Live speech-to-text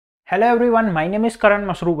Hello everyone, my name is Karan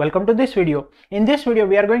Mashru. Welcome to this video. In this video,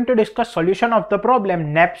 we are going to discuss solution of the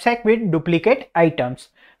problem knapsack with duplicate items.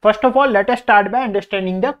 First of all, let us start by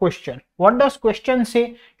understanding the question. What does question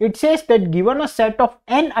say? It says that given a set of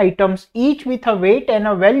n items, each with a weight and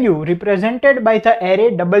a value represented by the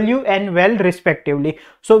array W and val respectively.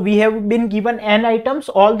 So we have been given n items,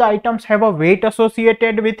 all the items have a weight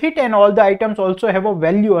associated with it and all the items also have a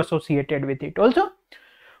value associated with it.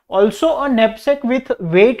 Also a knapsack with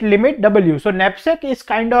weight limit W. So knapsack is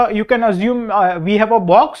kind of, you can assume we have a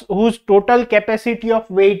box whose total capacity of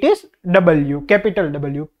weight is W, capital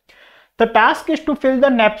W. The task is to fill the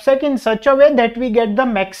knapsack in such a way that we get the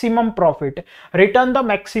maximum profit, return the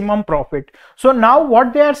maximum profit. So now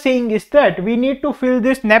what they are saying is that we need to fill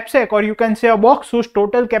this knapsack, or you can say a box whose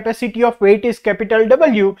total capacity of weight is capital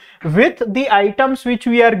W, with the items which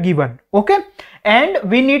we are given. Okay, and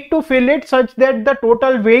we need to fill it such that the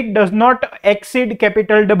total weight does not exceed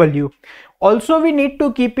capital W. Also, we need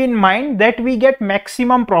to keep in mind that we get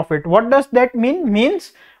maximum profit. What does that mean?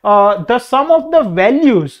 Means the sum of the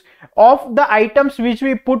values of the items which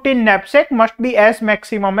we put in knapsack must be as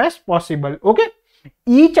maximum as possible. Okay,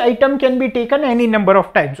 each item can be taken any number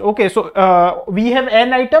of times. Okay, so we have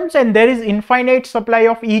n items and there is infinite supply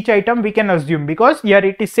of each item, we can assume, because here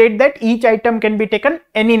it is said that each item can be taken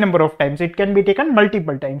any number of times. It can be taken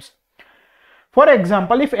multiple times. For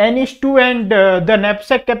example, if n is 2 and the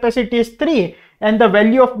knapsack capacity is 3 and the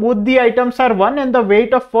value of both the items are 1 and the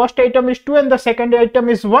weight of first item is 2 and the second item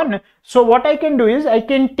is 1. So what I can do is I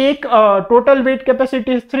can take total weight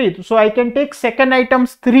capacity is 3. So I can take second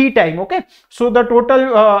items 3 times. Okay. So the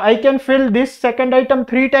total I can fill this second item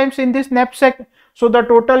 3 times in this knapsack. So the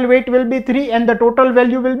total weight will be 3 and the total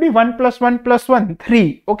value will be 1 plus 1 plus 1,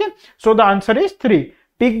 3. Okay. So the answer is 3.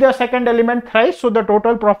 Pick the second element thrice. So the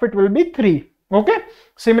total profit will be 3. Okay.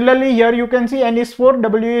 Similarly, here you can see n is 4,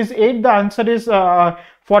 W is 8. The answer is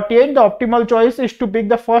 48. The optimal choice is to pick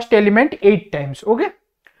the first element 8 times. Okay.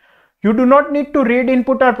 You do not need to read,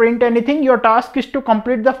 input or print anything. Your task is to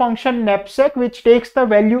complete the function knapsack, which takes the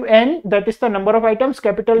value n, that is the number of items,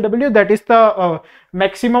 capital W, that is the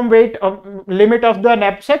maximum weight limit of the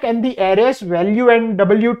knapsack, and the arrays value and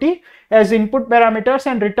WT as input parameters,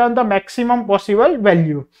 and return the maximum possible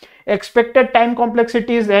value. Expected time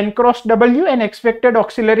complexity is n cross W and expected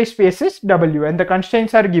auxiliary space is W, and the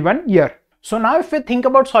constraints are given here. So now if we think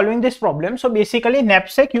about solving this problem, so basically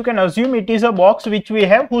knapsack, you can assume it is a box which we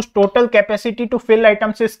have whose total capacity to fill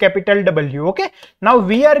items is capital W. Okay. Now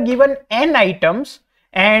we are given n items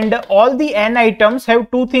and all the n items have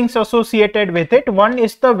two things associated with it. One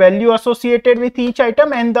is the value associated with each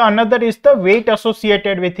item and the another is the weight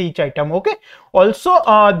associated with each item. Okay. Also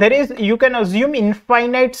there is, you can assume,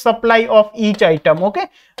 infinite supply of each item. Okay.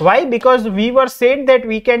 Why? Because we were said that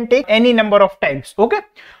we can take any number of times. Okay.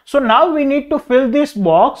 So now we need to fill this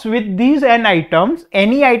box with these n items.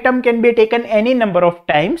 Any item can be taken any number of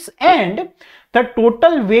times, and the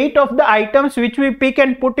total weight of the items which we pick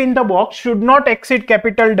and put in the box should not exceed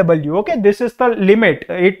capital W. Okay, this is the limit.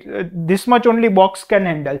 This much only box can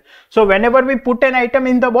handle. So whenever we put an item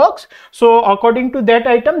in the box, so according to that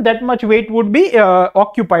item, that much weight would be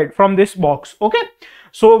occupied from this box. Okay.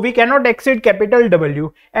 So we cannot exceed capital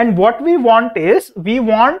W, and what we want is, we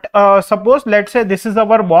want suppose let's say this is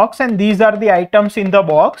our box and these are the items in the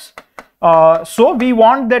box. So we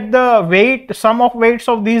want that the sum of weights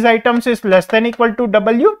of these items is less than equal to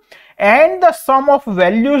W, and the sum of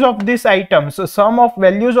values of these items, so sum of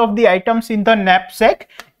values of the items in the knapsack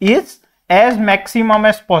is as maximum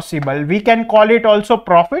as possible. We can call it also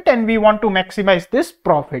profit, and we want to maximize this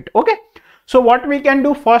profit. Okay. So what we can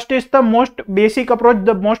do first is the most basic approach,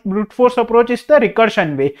 the most brute force approach is the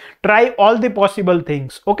recursion way. Try all the possible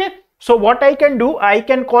things. Okay. So what I can do, I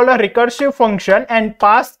can call a recursive function and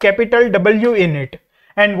pass capital W in it.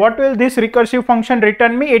 And what will this recursive function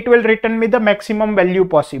return me? It will return me the maximum value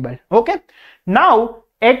possible. Okay. Now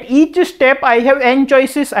at each step I have n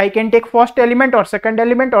choices. I can take first element or second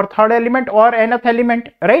element or third element or nth element,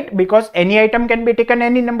 right? Because any item can be taken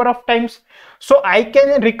any number of times. So I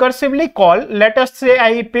can recursively call, let us say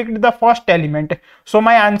I picked the first element. So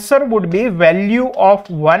my answer would be value of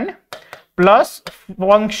 1 plus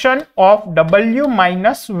function of W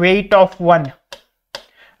minus weight of 1.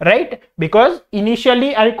 Right? Because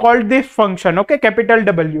initially I called this function, okay, capital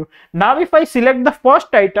W. Now if I select the first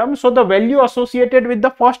item, so the value associated with the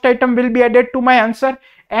first item will be added to my answer,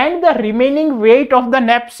 and the remaining weight of the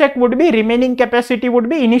knapsack would be, remaining capacity would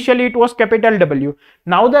be, initially it was capital W.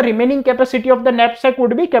 Now the remaining capacity of the knapsack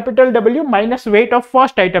would be capital W minus weight of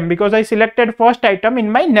first item, because I selected first item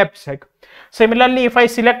in my knapsack. Similarly, if I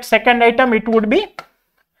select second item, it would be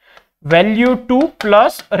value 2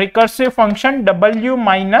 plus recursive function w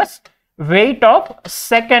minus weight of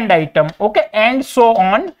second item, okay, and so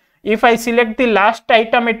on. If I select the last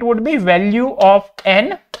item, it would be value of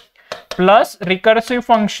n plus recursive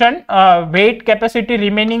function weight capacity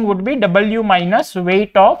remaining would be w minus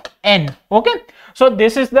weight of n, okay. So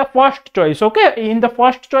this is the first choice, okay. In the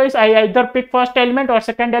first choice, I either pick first element or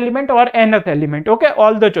second element or nth element, okay,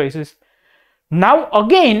 all the choices. Now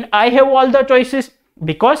again I have all the choices,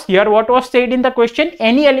 because here what was said in the question,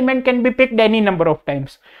 any element can be picked any number of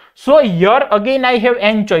times. So here again I have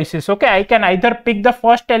n choices, okay. I can either pick the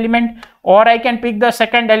first element, or I can pick the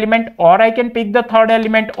second element, or I can pick the third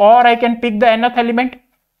element, or I can pick the nth element.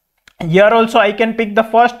 Here also I can pick the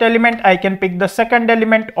first element, I can pick the second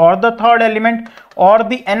element, or the third element, or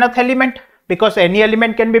the nth element, because any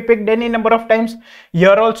element can be picked any number of times.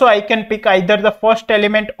 Here also I can pick either the first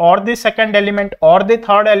element or the second element or the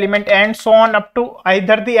third element, and so on up to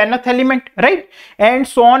either the nth element, right? And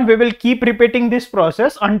so on. We will keep repeating this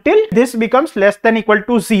process until this becomes less than equal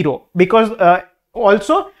to 0, because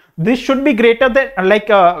also this should be greater than, like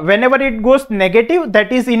whenever it goes negative,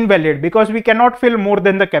 that is invalid, because we cannot fill more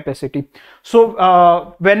than the capacity.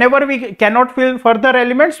 So whenever we cannot fill further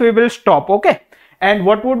elements, we will stop, okay. And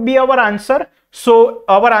what would be our answer? So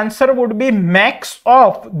our answer would be max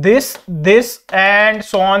of this, this, and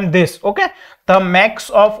so on this, okay. The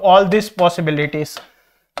max of all these possibilities,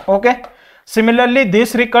 okay. Similarly,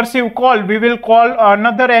 this recursive call, we will call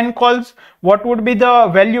another n calls. What would be the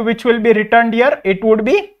value which will be returned here? It would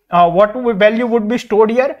be what value would be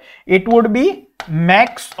stored here? It would be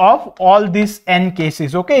max of all these n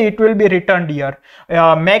cases, okay. It will be returned here.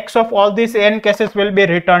 Max of all these n cases will be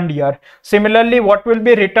returned here. Similarly, what will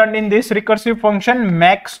be returned in this recursive function?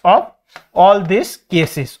 Max of all these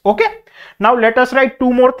cases, okay. Now let us write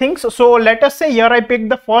two more things. So let us say here I picked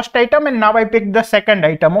the first item and now I picked the second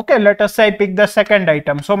item, okay. Let us say I pick the second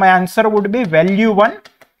item. So my answer would be value 1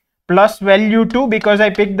 plus value 2, because I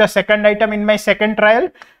picked the second item in my second trial,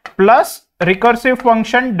 plus recursive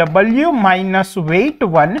function w minus weight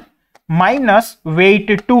 1 minus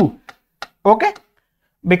weight 2, okay.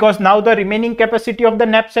 Because now the remaining capacity of the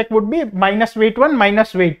knapsack would be minus weight 1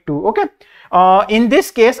 minus weight 2, okay. In this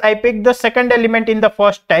case, I picked the second element in the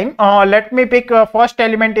first time. Let me pick first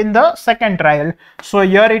element in the second trial. So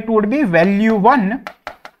here it would be value 1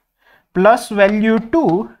 plus value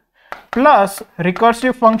 2 plus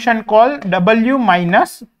recursive function call w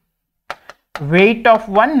minus weight of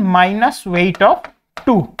 1 minus weight of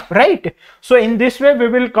 2, right? So in this way we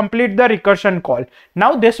will complete the recursion call.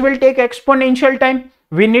 Now this will take exponential time.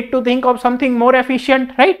 We need to think of something more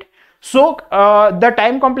efficient, right? So the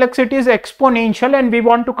time complexity is exponential and we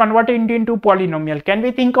want to convert it into polynomial. Can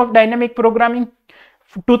we think of dynamic programming?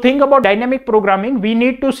 To think about dynamic programming, we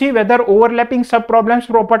need to see whether overlapping subproblems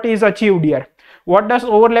property is achieved here. What does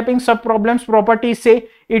overlapping subproblems property say?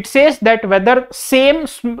 It says that whether same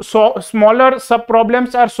smaller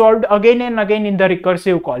subproblems are solved again and again in the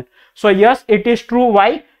recursive call. So yes, it is true.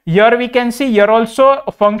 Why? Here we can see here also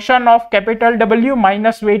a function of capital W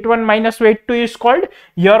minus weight 1 minus weight 2 is called.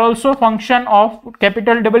 Here also function of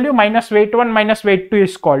capital W minus weight 1 minus weight 2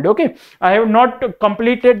 is called. Okay, I have not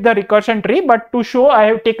completed the recursion tree, but to show I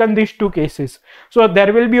have taken these two cases. So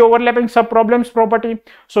there will be overlapping subproblems property.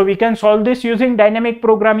 So we can solve this using dynamic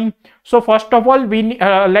programming. So first of all, we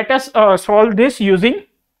let us solve this using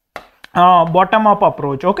bottom up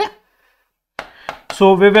approach. Okay,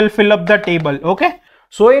 so we will fill up the table. Okay.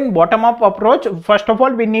 So in bottom up approach, first of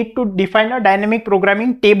all, we need to define a dynamic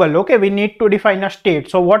programming table. Okay, we need to define a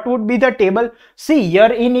state. So what would be the table? See,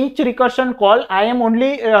 here in each recursion call, I am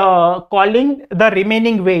only calling the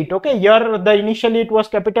remaining weight. Okay, here the initially it was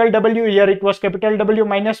capital W, here it was capital W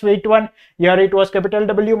minus weight 1, here it was capital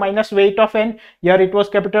W minus weight of n, here it was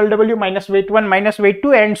capital W minus weight 1 minus weight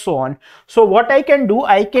 2, and so on. So what I can do,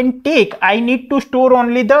 I need to store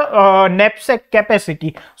only the knapsack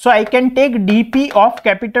capacity. So I can take dp of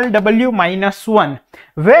capital W minus 1,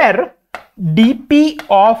 where dp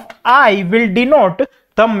of I will denote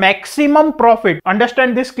the maximum profit.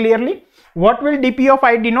 Understand this clearly. What will dp of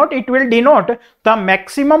I denote? It will denote the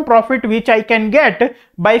maximum profit which I can get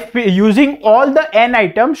by using all the n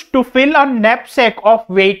items to fill a knapsack of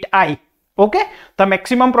weight I. Okay, the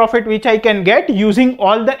maximum profit which I can get using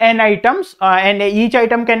all the n items, and each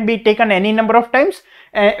item can be taken any number of times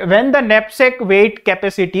when the knapsack weight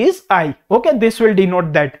capacity is I. Okay, this will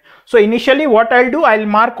denote that. So initially what I'll do, I'll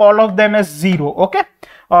mark all of them as 0. Okay,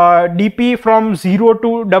 dp from 0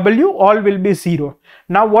 to w all will be 0.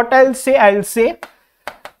 Now what I'll say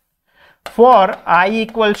for I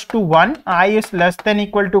equals to 1, I is less than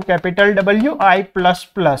equal to capital W, I plus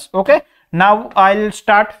plus. Okay, Now I'll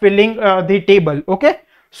start filling the table. Okay,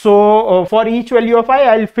 so for each value of I,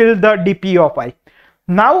 I'll fill the dp of I.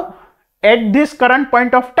 Now at this current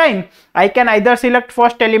point of time, I can either select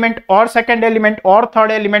first element or second element or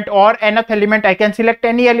third element or nth element. I can select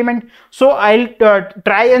any element. So I'll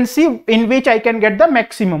try and see in which I can get the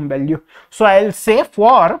maximum value. So I'll say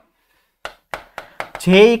for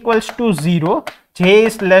j equals to 0, j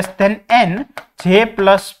is less than n, j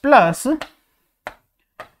plus plus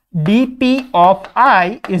dp of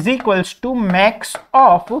I is equals to max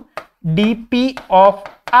of dp of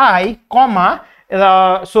I, comma,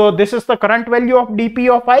 so this is the current value of dp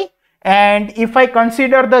of I, and if I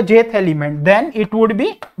consider the jth element, then it would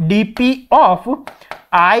be dp of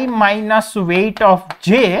I minus weight of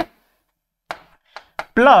j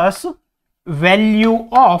plus value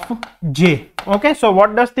of j. Okay, so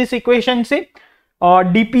what does this equation say?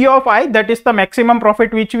 dp of I, that is the maximum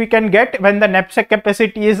profit which we can get when the knapsack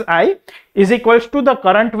capacity is I, is equals to the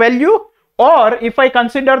current value, or if I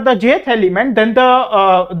consider the jth element, then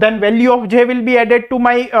the then value of j will be added to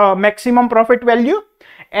my maximum profit value,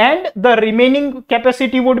 and the remaining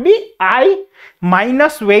capacity would be I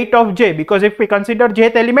minus weight of j, because if we consider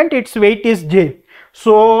jth element, its weight is j.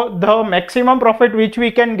 So the maximum profit which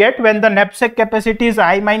we can get when the knapsack capacity is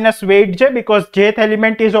I minus weight j, because jth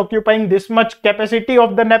element is occupying this much capacity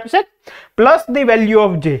of the knapsack, plus the value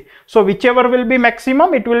of j. So whichever will be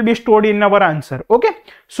maximum, it will be stored in our answer. Okay,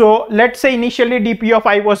 so let's say initially dp of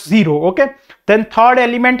I was 0. Okay, then third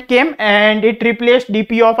element came and it replaced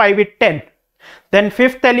dp of I with 10. Then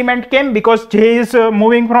fifth element came, because j is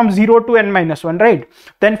moving from 0 to n minus 1, right?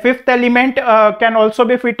 Then fifth element can also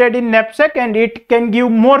be fitted in knapsack, and it can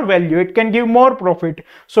give more value, it can give more profit.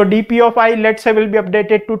 So dp of I, let's say, will be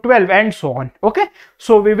updated to 12, and so on. Okay,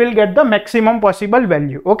 so we will get the maximum possible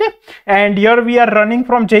value. Okay, and here we are running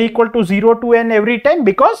from j equal to 0 to n every time,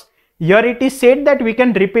 because here it is said that we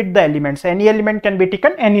can repeat the elements. Any element can be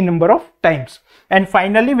taken any number of times. And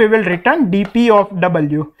finally we will return dp of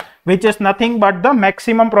w, which is nothing but the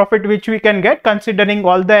maximum profit which we can get considering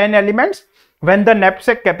all the n elements when the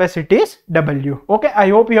knapsack capacity is w. Okay, I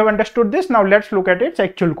hope you have understood this. Now let's look at its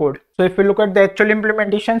actual code. So if we look at the actual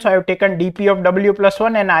implementation, so I have taken dp of w plus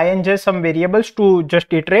 1 and I and j some variables to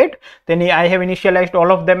just iterate. Then I have initialized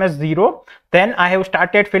all of them as 0. Then I have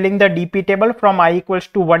started filling the dp table from I equals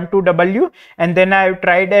to 1 to w, and then I have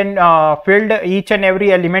tried and filled each and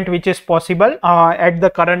every element which is possible at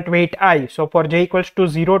the current weight I. So for j equals to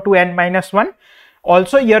 0 to n minus 1.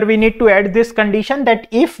 Also here we need to add this condition that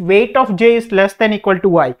if weight of j is less than equal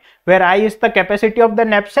to I, where I is the capacity of the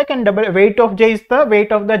knapsack and weight of j is the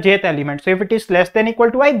weight of the jth element. So if it is less than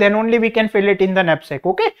equal to I, then only we can fill it in the knapsack.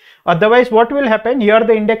 Okay, otherwise what will happen, here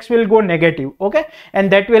the index will go negative. Okay,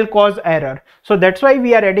 and that will cause error. So that's why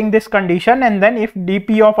we are adding this condition. And then if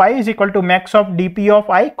dp of I is equal to max of dp of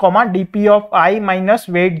I, comma, dp of I minus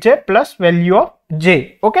weight j plus value of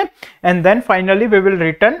j. Okay, and then finally we will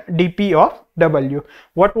return dp of w.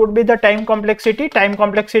 What would be the time complexity? Time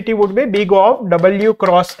complexity would be big O of w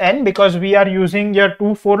cross n, because we are using here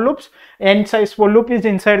 2 for loops. N size for loop is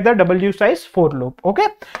inside the w size for loop. Okay,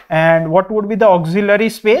 and what would be the auxiliary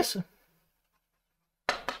space?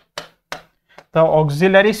 The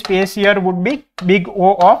auxiliary space here would be big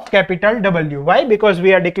O of capital W. Why? Because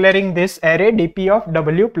we are declaring this array dp of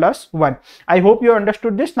w plus 1. I hope you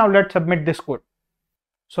understood this. Now let's submit this code.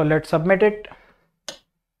 So let's submit it.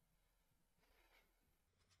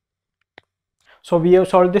 So we have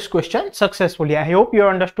solved this question successfully. I hope you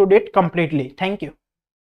understood it completely. Thank you.